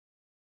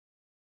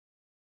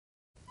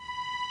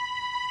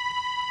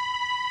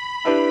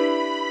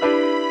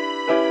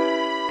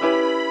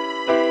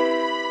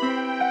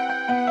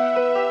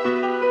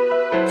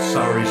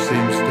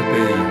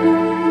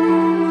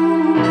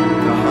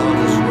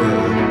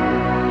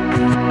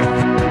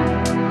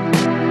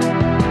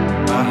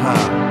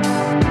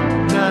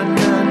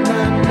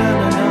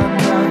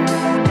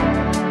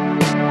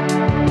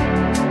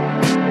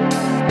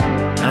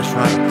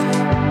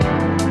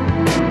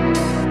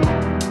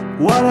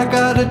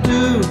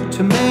do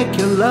to make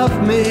you love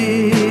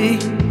me?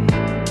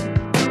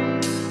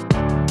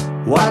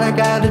 What I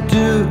gotta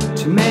do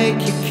to make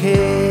you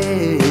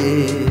care?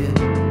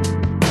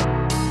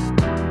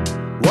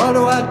 What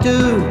do I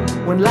do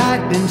when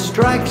lightning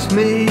strikes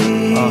me?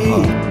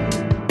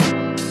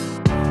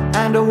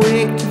 And I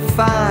wake to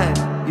find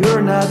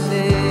you're not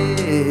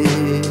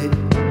there.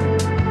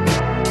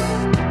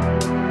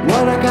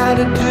 What I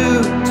gotta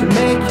do to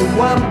make you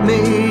want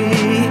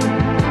me?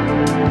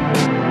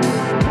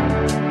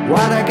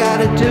 What I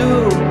gotta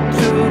do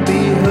to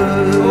be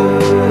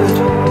heard?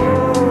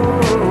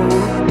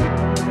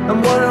 And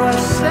what do I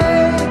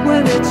say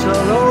when it's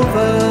all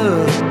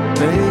over,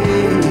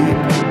 babe?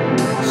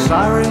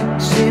 Sorry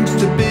seems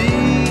to be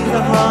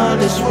the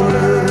hardest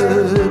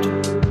word.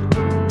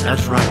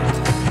 That's right.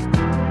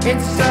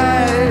 It's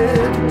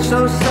sad,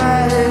 so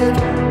sad.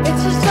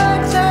 It's a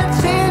sad, sad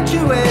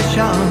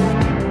situation,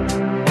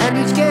 and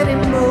it's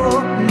getting more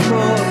and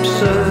more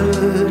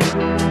absurd.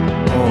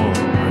 Oh,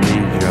 I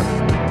need you.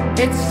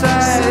 It's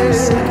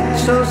sad,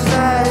 so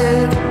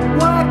sad.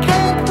 Why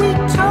can't we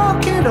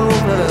talk it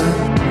over?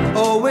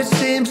 Oh, it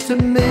seems to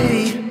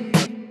me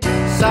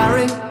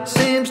sorry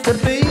seems to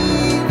be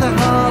the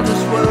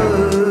hardest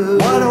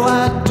word. What do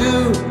I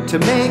do to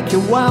make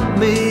you want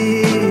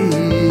me?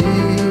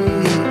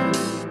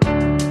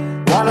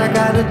 What I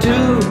gotta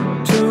do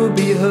to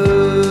be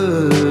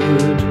heard?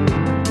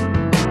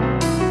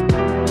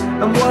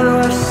 And what do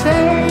I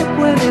say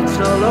when it's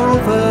all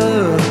over?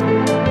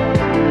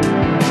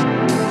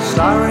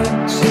 Sorry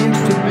seems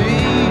to be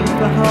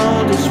the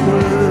hardest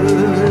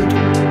word.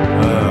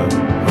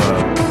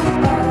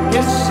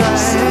 It's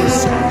sad,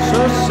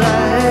 so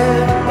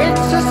sad.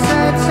 It's a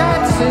sad,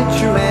 sad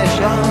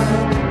situation,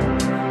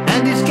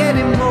 and it's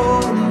getting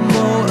more and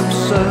more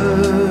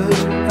absurd.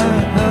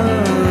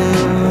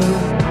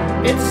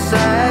 It's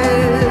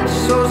sad,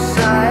 so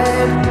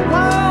sad.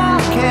 Why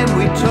can't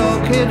we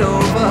talk it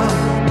over?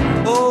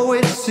 Oh,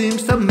 it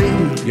seems to me,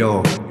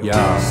 Yo,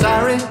 yeah.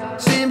 sorry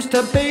seems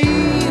to be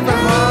the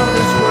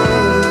hardest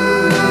word.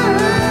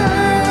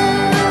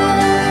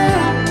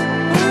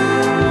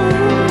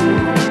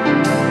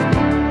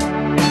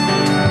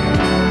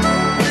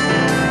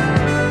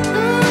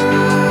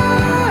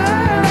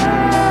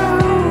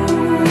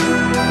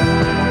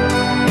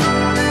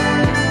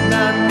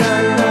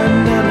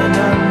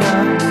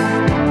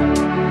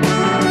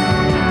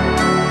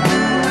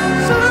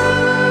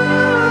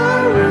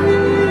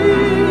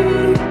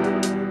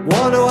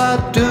 What do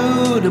I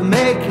do to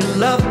make you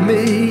love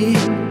me?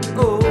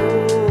 Oh,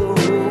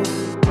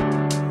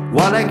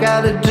 what I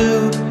gotta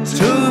do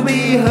to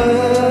be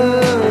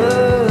heard?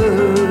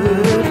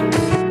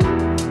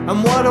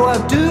 And what do I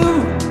do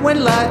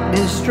when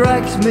lightning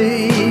strikes me?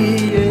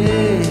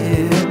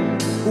 Yeah.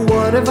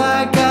 What have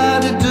I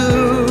gotta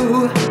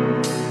do?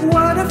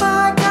 What have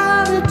I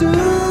gotta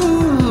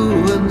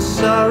do? And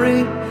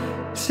sorry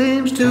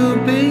seems to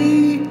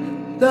be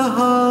the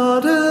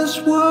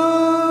hardest word.